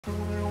Hi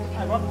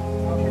everyone,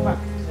 welcome back.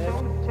 There's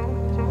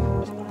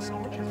a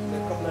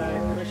couple of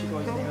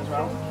karashigois in here as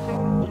well.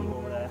 You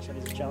over there, so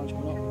there's a challenge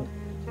coming up.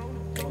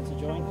 If you want to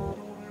join,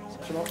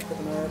 set them up, put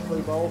them in a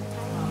blue bowl,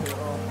 get it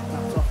all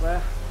napped off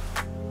there.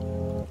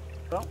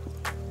 Well,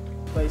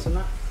 placing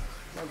that.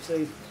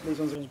 Obviously, these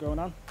ones are growing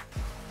on.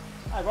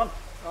 Hi everyone,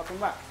 welcome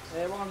back.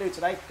 What I'm going to do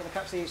today, I'm going to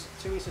catch these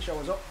two Easter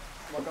showas up.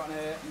 I've got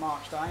a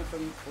March time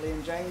from Lee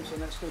and James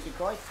and Exclusive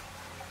Koi.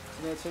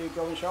 So they're two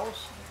growing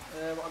shows.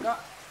 What I've got.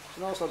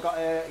 And also got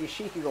a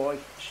Yoshikigoi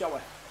Showa,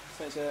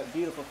 so it's a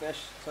beautiful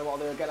fish. So what I'll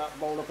do, I'll get that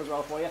bowled up as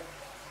well for you.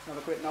 Have a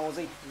quick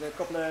nosy. There's a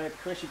couple of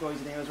karashigois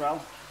in here as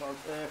well. So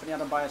if you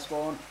had them by a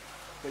spawn,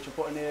 which I'll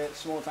put in the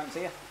small tanks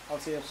here.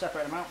 Obviously I'll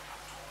separate them out,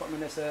 put them in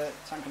this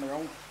tank on their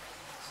own.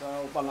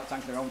 So, well, not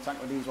tank on their own,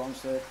 tank with these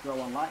ones to grow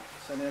on light.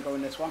 So they'll go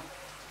in this one.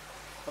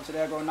 Obviously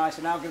they're growing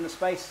nicely now, give them the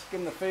space, give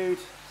them the food.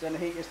 So then the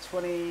heat is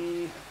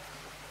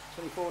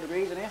 24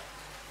 degrees in here.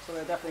 So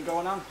they're definitely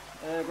growing on,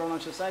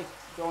 should I say.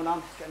 Going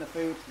on, getting the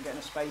food, and getting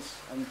the space,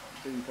 and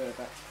doing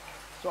perfect.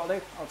 So what I'll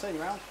do, I'll turn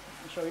you around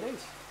and show you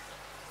these.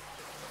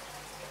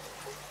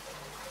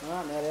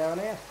 Alright, there they are in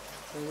here.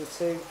 There's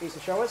two Easter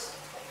showas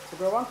to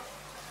grow on,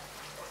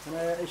 and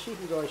a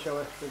Yoshikigoi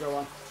Showa to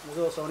grow on. There's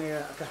also in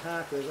here a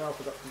kohaku as well,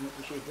 forgot the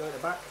Yoshikigoi at the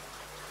back.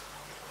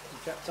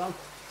 Checked on.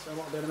 So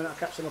what I'll do in a minute, I'll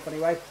catch them up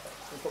anyway.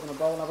 So put them in a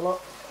bowl and have a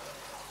look.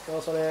 There's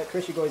also the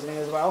karashigois in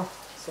here as well.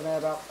 So they're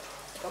about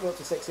probably up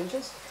to 6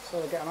 inches. So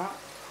we'll get them out.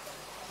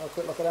 Have a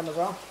quick look at them as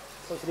well.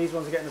 So these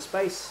ones are getting the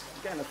space,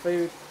 getting the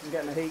food, and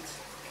getting the heat.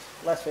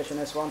 Less fish in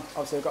this one.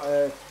 Obviously I've got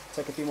to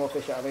take a few more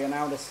fish out of here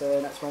now, this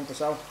next month or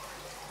so.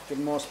 Give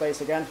them more space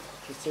again.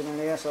 There's too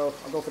many here, so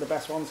I'll go for the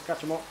best ones,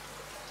 catch them up,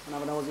 and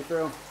have a nosy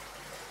through them.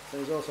 So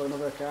there's also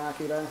another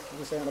kohaku there, as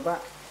I say on the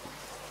back.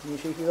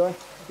 Yoshikigoi,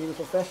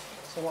 beautiful fish.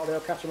 So what I'll do,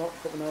 I'll catch them up,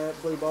 put them in a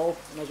blue bowl,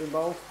 measuring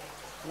bowl,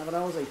 and have a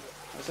nosy.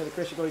 Like I say, the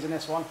karashigois in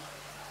this one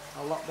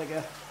are a lot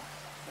bigger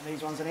than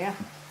these ones in here.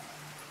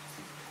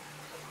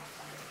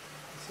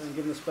 So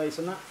give them the space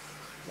on that.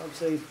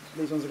 Obviously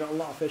these ones have got a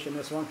lot of fish in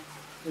this one.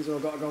 These have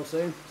all got to go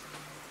soon.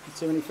 There's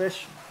too many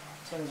fish.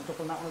 So there's a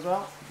couple in that one as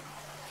well.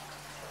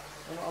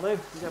 And what I'll do,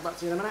 I'll get back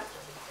to you in a minute.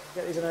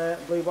 Get these in a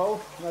blue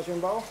bowl,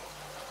 measuring bowl.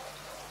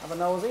 Have a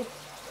nosy.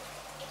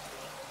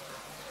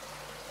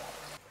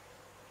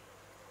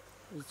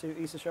 These are two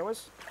Easter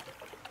showas.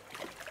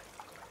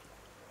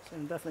 So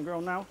they're definitely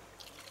grown now.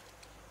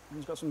 And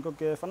it's got some good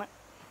girth on it.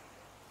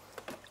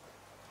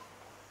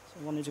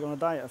 So one needs to go on a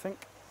diet, I think.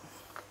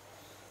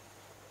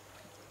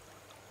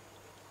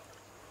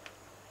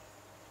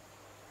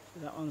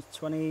 That one's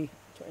 29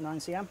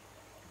 cm.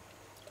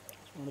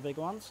 It's one of the big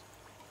ones.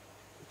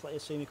 Plenty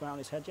of sumi come out on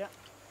his head yet.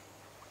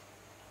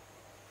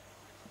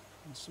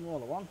 And the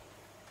smaller one,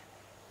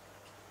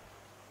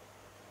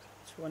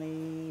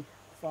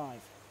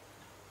 25.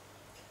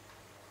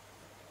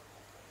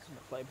 It's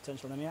got plenty of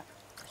potential in him yet.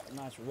 It's got a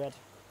nice red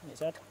in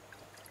its head.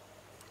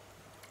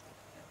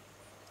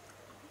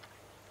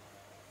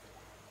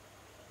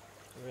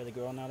 They're really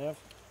growing now, they have.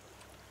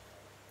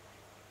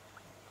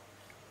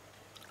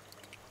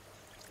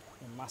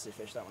 A massive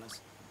fish that one is.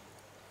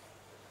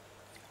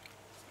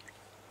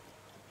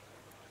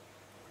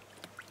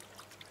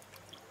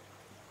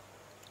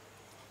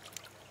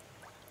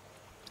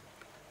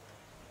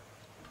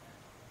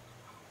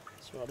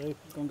 So what I'll do,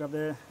 go and grab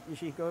the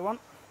Yoshikigoi one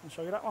and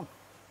show you that one.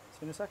 See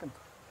you in a second.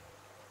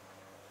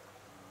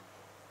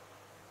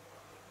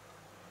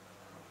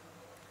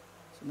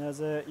 So there's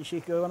the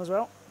Yoshikigoi one as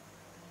well.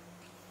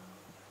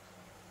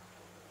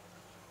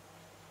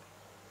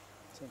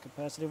 So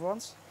compared to the other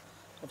ones.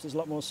 Obviously there's a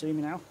lot more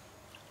sumi now.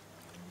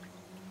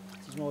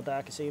 There's more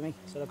darker sumi,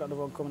 so I've got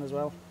another one coming as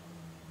well.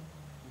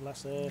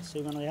 Less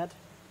sumi on the head.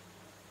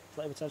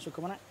 Plenty of potential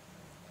coming it.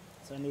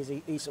 So in these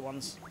Easter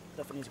ones,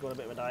 definitely need to go on a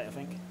bit of a diet I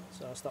think.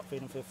 So I'll stop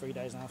feeding them for 3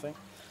 days now I think.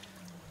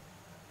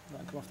 Let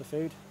them come off the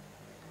food.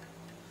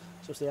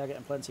 So they are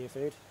getting plenty of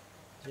food.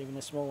 So even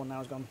this small one now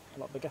has gone a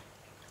lot bigger.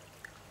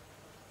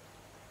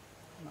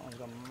 And that one's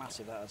gone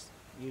massive, that is.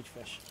 Huge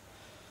fish.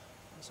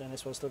 So in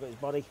this one's still got his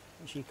body,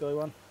 the Yoshikigoi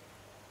one.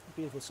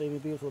 Beautiful sumi,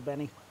 beautiful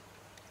benny.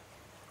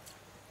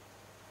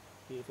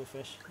 Beautiful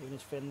fish, even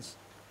his fins.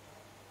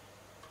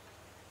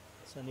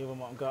 So the other one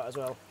what I've got as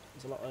well,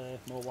 there's a lot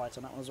more white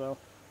on that one as well.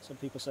 Some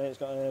people say it's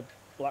got a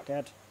black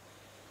head.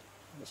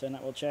 I'm saying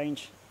that will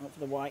change. Up for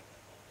the white.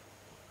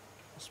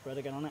 I'll spread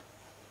again on it.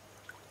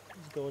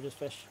 It's a gorgeous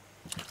fish.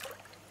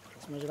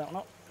 Let's measure that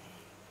one up.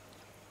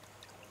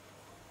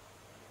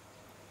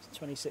 It's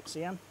 26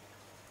 cm.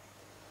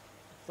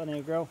 Plenty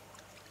of grow.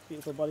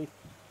 Beautiful body,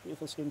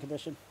 beautiful skin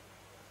condition.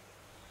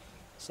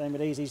 Same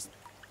with these,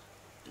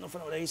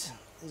 nothing with these.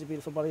 These are a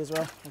beautiful body as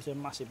well. Obviously a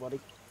massive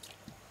body.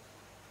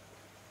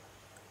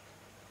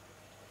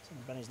 So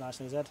Benny's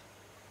nice on his head.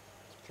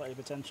 There's plenty of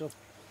potential.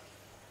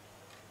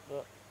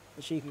 But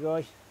the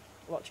Yoshikigoi,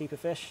 a lot cheaper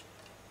fish.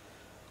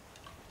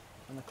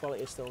 And the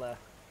quality is still there.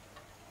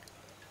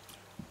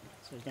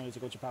 So there's no need to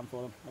go to Japan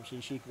for them.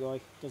 Obviously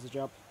Yoshikigoi does the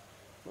job,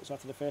 looks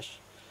after the fish.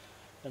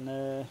 And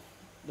the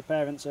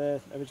parents are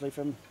originally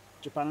from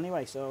Japan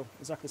anyway, so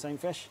exactly the same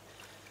fish.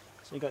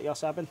 So you got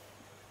Yoshikigoi,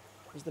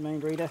 he's the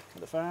main breeder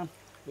at the farm,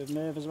 with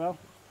Merv as well.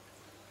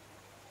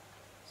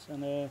 So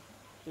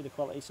do the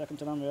quality second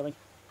to none really.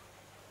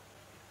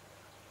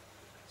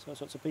 So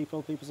it's up to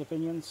people's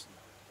opinions.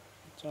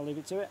 So I'll leave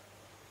it to it.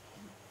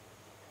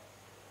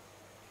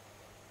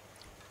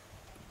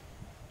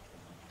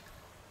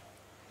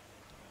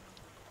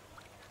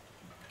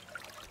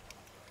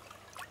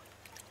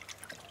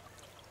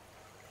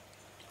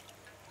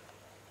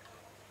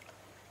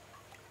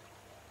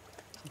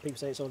 Some people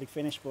say it's already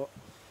finished, but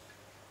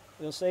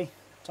we'll see.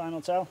 Time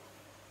will tell.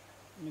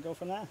 And we go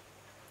from there.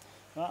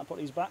 Right, I'll put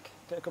these back,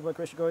 get a couple of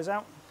karashigois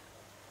out.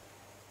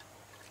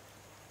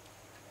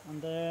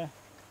 And the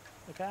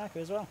kohaku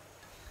as well.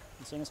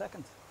 I'll see you in a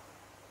second.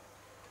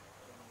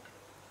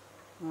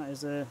 Right,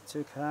 here's the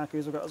 2 kohakus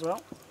we've got as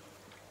well.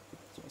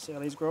 So let's see how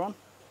these grow on.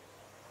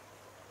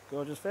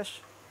 Gorgeous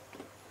fish.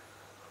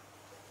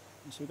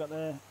 And so we've got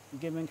the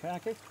Ginman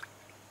kohaku.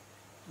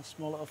 A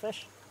small little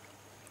fish.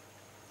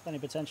 Plenty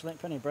of potential in it,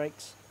 plenty of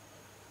breaks.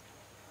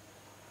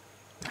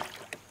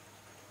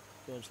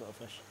 Gorgeous little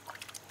fish.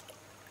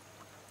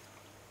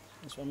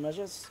 This one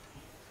measures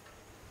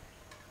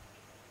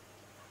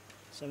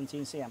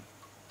 17 cm.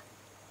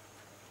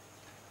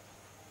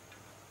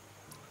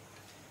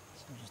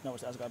 So just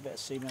notice that it's got a bit of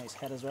seam in its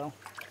head as well.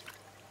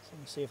 So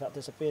we'll see if that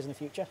disappears in the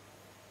future.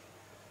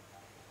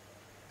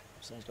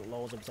 So it's got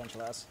loads of potential,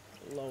 that has.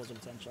 Loads of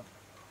potential.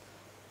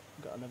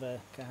 We've got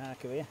another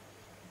kohaku here.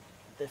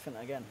 Different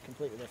again,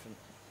 completely different.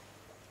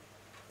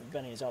 The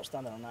Benny is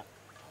outstanding on that.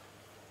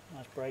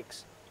 Nice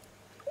breaks.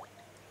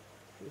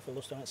 Beautiful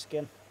luster on its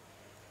skin.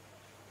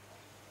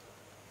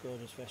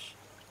 Gorgeous fish.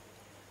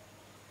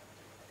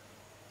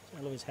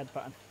 I love his head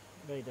pattern,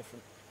 very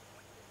different.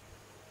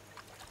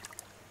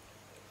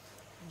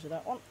 Measure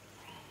that one.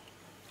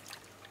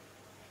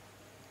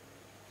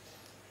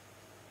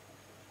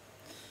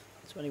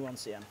 (21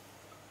 cm).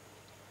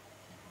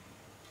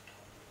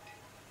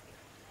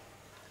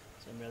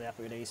 So I'm really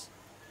happy with these.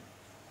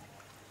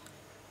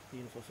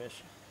 Beautiful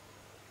fish.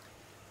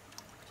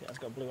 See, it's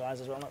got blue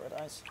eyes as well, not red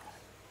eyes.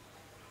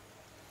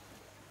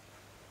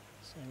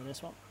 Same with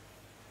this one.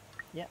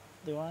 Yeah,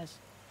 blue eyes.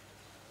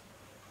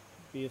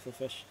 Beautiful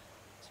fish.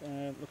 So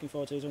looking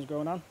forward to these ones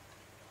growing on.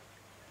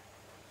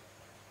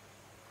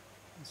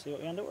 And see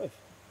what we end up with.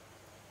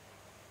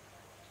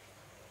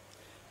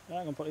 Right,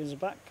 I'm going to put these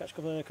back, catch a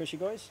couple of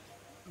karashigois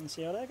and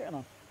see how they're getting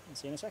on. I'll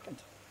see you in a second.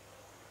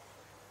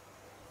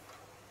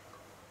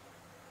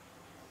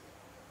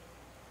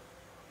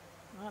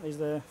 Right, these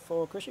are the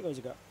 4 karashigois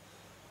you got.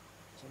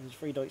 So there's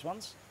 3 Deutsch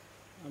ones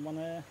and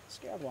 1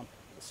 scaled one.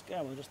 The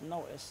scaled one, just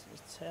notice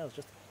his tail's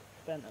just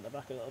bent at the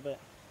back a little bit.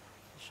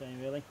 It's a shame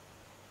really.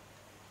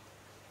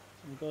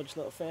 Some gorgeous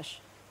little fish.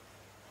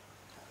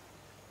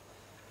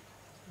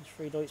 There's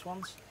 3 Deutsch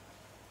ones.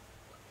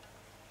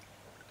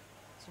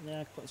 So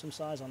yeah, putting some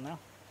size on now,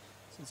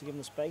 since you give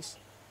them the space.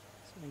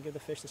 So you can give the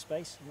fish the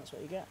space, and that's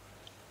what you get.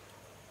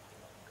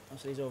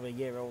 Obviously these are over a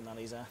year old now,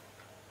 these are.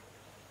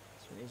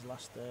 So these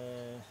last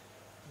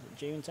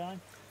June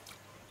time.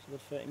 So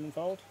they're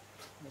 30-month-old.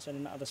 It's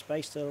only not had the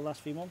space till the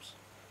last few months.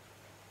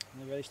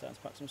 And they're really starting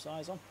to pack some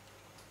size on.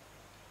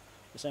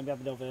 The same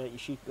happened over at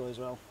Yoshikigoi as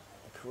well.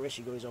 The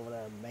karashigois over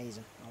there are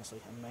amazing,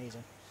 honestly,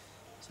 amazing.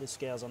 So the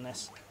scales on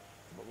this.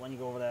 But when you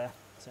go over there,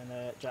 it's in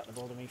Jack the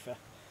Boulder Reefer.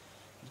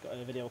 He's got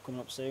a video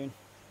coming up soon.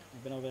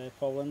 I've been over to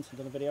Poland and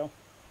done a video.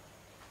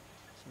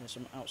 So there's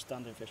some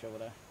outstanding fish over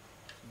there.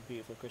 Some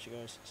beautiful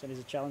karashigois. So there's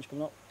a challenge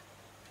coming up.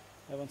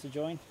 Everyone to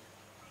join.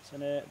 So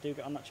do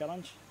get on that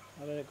challenge.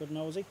 Have a good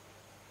nosy.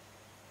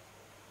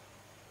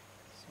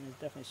 So there's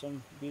definitely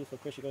some beautiful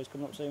karashigois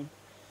coming up soon.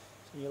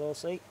 So you'll all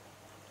see.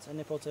 So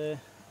nip over to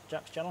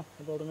Jack's channel,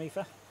 the Boulder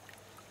Reefer.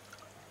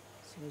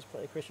 So there's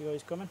plenty of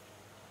karashigois coming.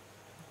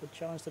 Good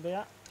challenge to be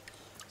at.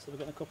 So we're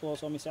getting a couple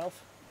also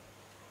myself.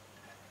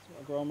 So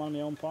I'll grow them on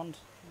my own pond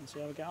and see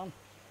how we get on.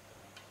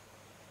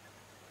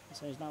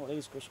 So now with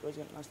these karashigois,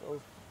 get nice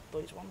little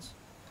Deutsch ones.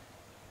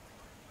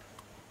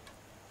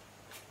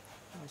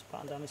 Nice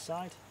pattern down this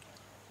side,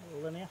 a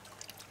little linear.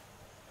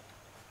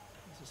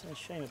 There's a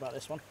shame about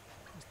this one.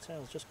 His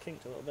tail's just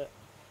kinked a little bit.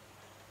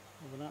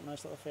 Other than that,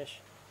 nice little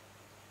fish.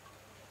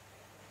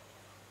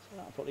 So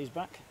I'll put these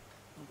back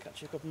and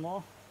catch a couple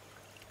more.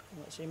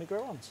 And let's see me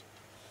grow ones.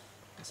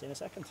 I'll see you in a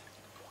second.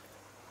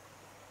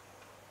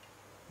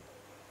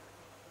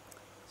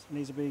 So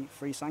these will be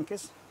 3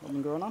 Sankers, what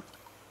I'm growing on.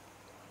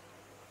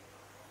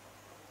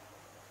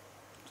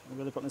 So I'm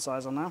really putting the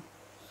size on now.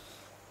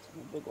 So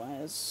the big one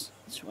is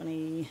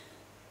 25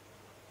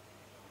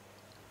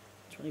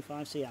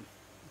 cm.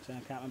 So I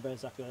can't remember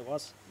exactly what it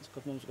was. It's a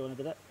couple months ago when I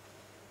did it.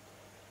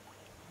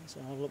 So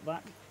I'll have a look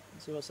back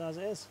and see what size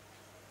it is.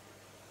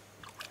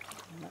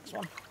 Next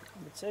one,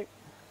 number 2.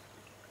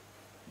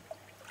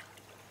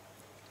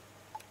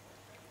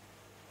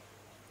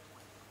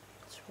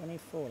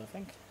 I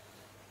think.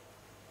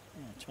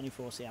 Yeah,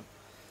 24 cm.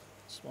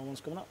 Small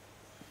one's coming up.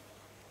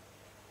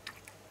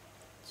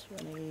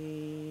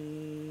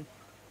 20.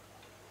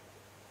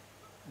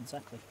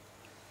 Exactly.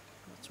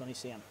 20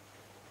 cm.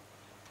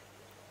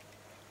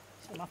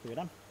 So I'm happy with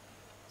them.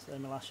 So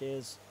my last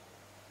year's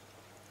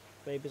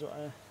babies what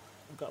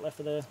I've got left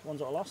for the ones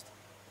that I lost.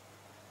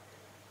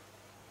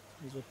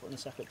 These were put in a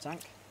separate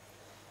tank.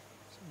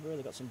 So I've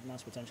really got some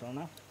nice potential on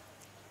now.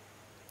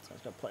 So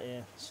it's got plenty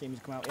of seams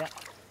to come out yet.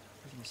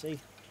 As you can see,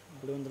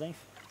 blue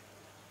underneath.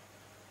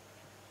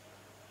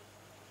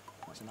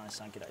 That's a nice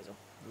sankey that is.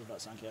 I love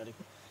that sankey I do.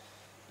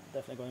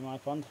 Definitely going in my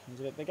pond.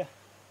 He's a bit bigger.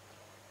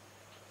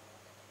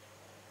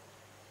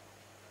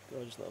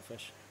 Gorgeous little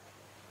fish.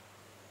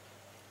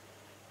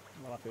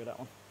 I'm well happy with that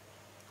one.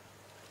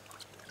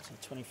 It's a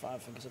 25, I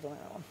think I done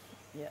that one.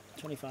 Yeah,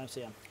 25 cm.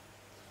 So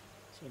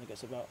when it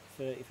gets about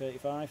 30,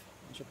 35, I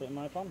should put it in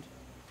my pond.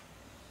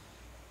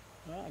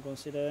 Right, I'll go and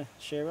see the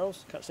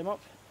sheros, catch them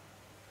up,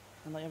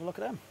 and let you have a look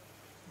at them.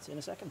 See you in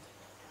a second.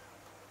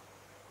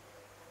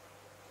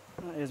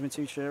 Right, here's my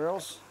 2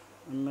 sheros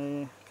and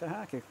my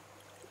kohaku.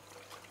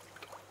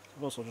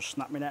 I've also just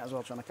snapped my net as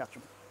well, trying to catch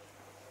them.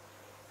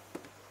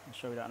 I'll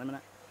show you that in a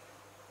minute.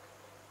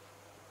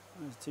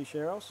 There's 2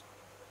 sheros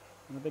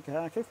and a big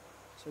kohaku,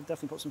 so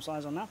definitely put some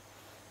size on now.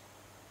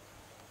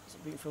 It's a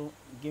beautiful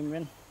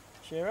Gimrin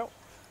shero.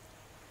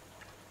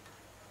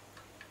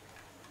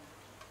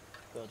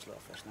 Gorgeous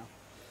little fish now.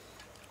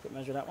 Quick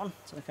measure that one,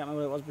 so I can't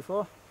remember what it was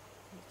before.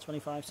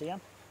 25 cm.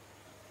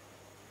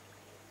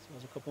 So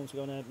there's a couple to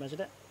go and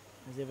measured it.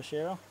 There's the other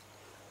shero.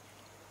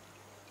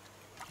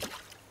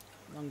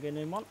 Long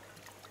Gimrin one.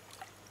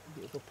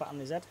 Beautiful pattern on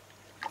his head.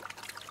 So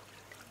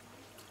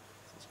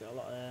it's got a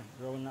lot of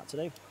growing in that to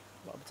do.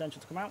 A lot of potential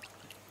to come out.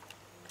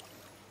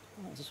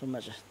 What's this one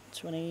measure?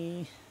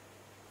 20,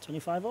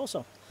 25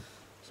 also.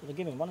 So the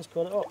Gimrin one has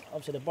caught it up.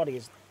 Obviously the body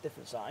is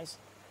different size.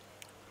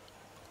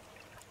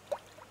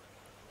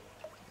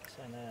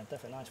 So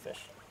definitely nice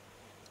fish.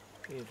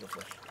 Beautiful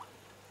fish.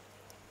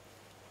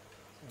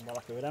 So I'm well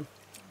happy with them.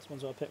 This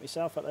one's what I picked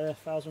myself at the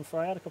 1000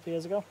 fry had a couple of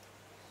years ago.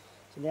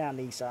 So they are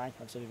knee side.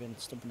 Obviously we've been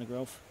stumping the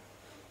growth.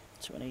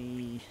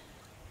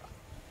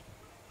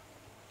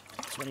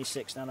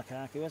 26 now the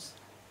kohaku is.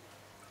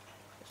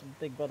 Got some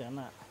big body on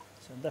that.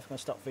 So I'm definitely going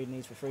to stop feeding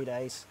these for 3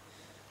 days.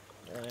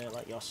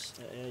 Like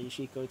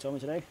Yoshikigoi told me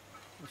today.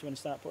 Once you want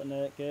to start putting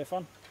the girth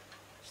on,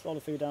 slow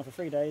the food down for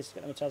 3 days,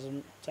 get the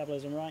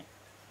metabolism right.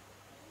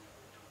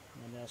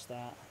 And then they'll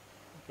start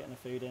getting the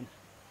food in and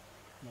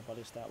their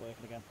bodies start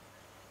working again.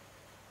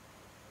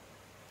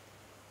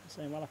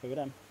 So I'm well happy with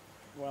them.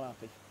 Well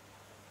happy.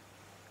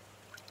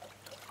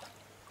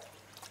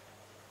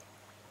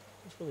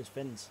 Just love his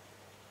fins.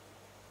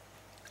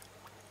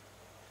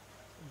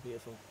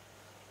 Beautiful.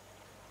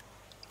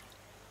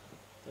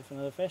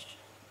 Different other fish.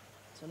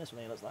 So this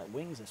one here looks like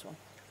wings, this one.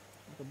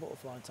 Like a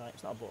butterfly type.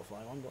 It's not a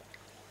butterfly one, but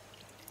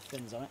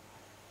fins on it.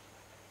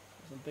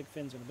 Some big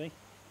fins going to be.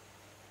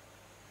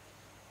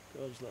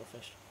 Gorgeous little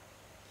fish.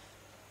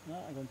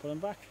 Right, I'm going to put them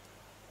back.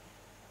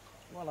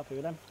 Well happy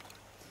with them.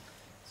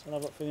 So I'll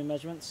have a look through my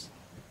measurements.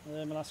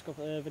 My last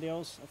couple of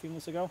videos a few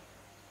months ago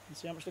and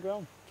see how much they're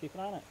growing. Keep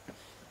an eye on it.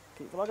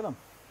 Keep vlogging them.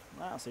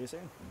 Right, I'll see you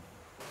soon.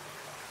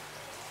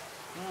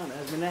 Right,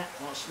 there's my net.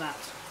 Not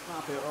snapped.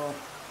 Not happy at all.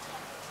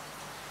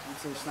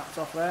 Actually snapped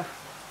off there.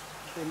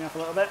 Threw me off a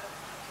little bit.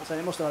 I say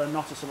it must have had a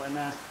knot or something in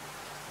there.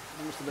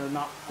 It must have been a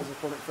knot as I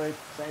pulled it through.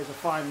 So it's a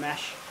fine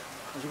mesh.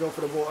 As you go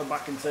for the water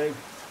back into.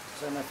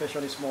 So my fish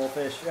only small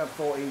fish. If you have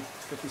 40,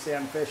 50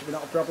 cm fish, it'd be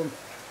not a problem.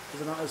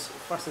 Because they're not as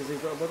fast as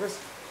these little buggers.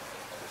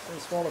 So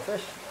smaller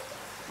fish,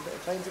 a bit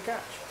of pain to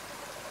catch.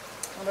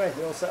 Anyway,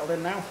 they're all settled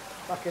in now.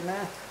 Back in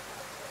there.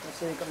 Let's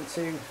see, you've got the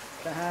 2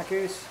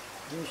 kohakus.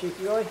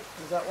 Yoshikigoi,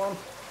 there's that one.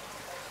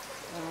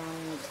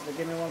 And the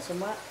Gimrin one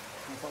somewhere.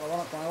 That's what I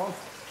want, my one.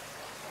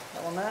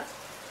 That one there.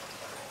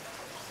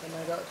 Then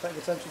they've got plenty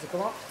of potential to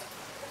come up.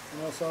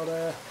 And also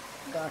the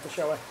darker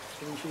showa,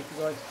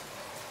 Yoshikigoi.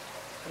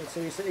 The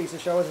 2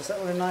 Easter showas are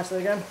settling in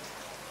nicely again.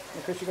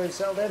 The karashigois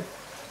settled in.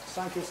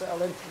 Sanky's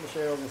settled in. And the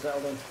sheros are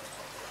settled in.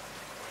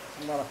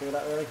 I'm well happy with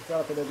that really. Well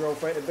happy with the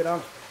growth rate they've been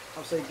on.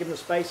 Obviously give them the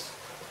space,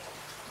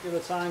 give them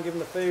the time, give them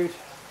the food,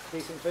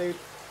 decent food.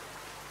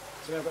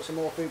 So I've got some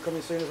more food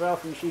coming soon as well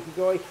from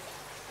Yoshikigoi.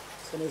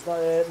 So there's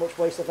not much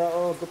waste of that,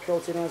 or good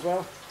protein as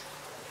well.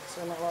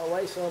 So not a lot of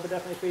waste, so I'll be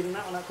definitely feeding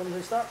that when that comes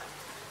in stock.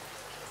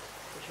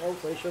 Which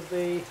hopefully should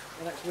be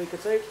the next week or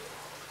 2.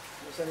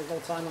 But there's no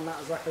time on that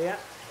exactly yet.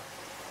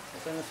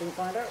 I'll soon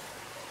find out.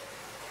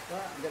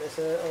 Right, I'll get this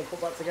all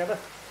put back together.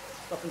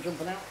 Stop them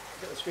jumping out,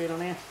 get the screen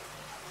on here.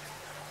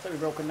 Take the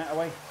broken net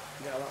away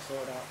and get all that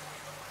sorted out.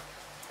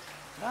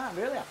 Right, I'm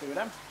really happy with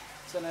them.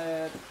 So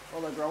all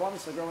the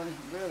grow-ons are growing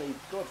really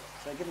good.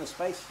 So give them the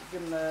space,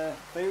 give them the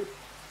food.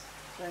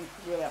 So I'm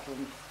really happy with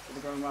them. So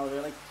they're growing well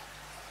really.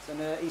 So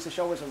the Easter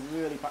showas have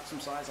really packed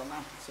some size on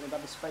now. So they've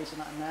had the space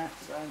and that in there.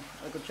 So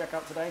a good check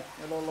out today.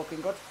 They're all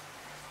looking good.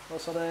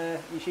 Also the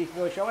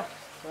Yoshikigoi Showa.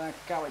 So I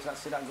can't wait to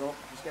see that grow up.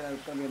 It's going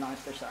to be a nice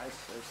fish that is.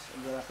 So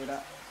I'm really happy with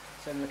that.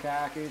 Same with the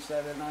kohakus,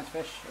 they're a nice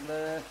fish. And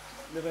the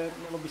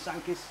lovely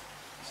sankis.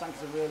 The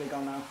sankis have really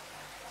gone now.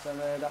 So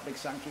that big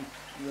sankey,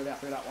 I'm really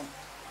happy with that one.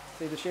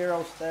 See the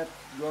sheros, they're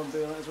growing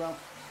brilliant as well.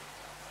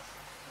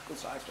 Good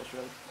size fish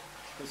really.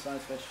 Good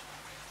size fish.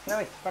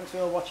 Anyway, thanks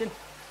for watching.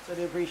 So I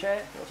do appreciate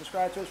it. If you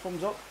subscribe to us,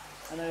 thumbs up.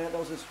 And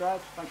those who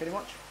subscribed, thank you very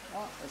much.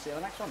 I'll see you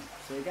on the next one.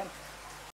 See you again.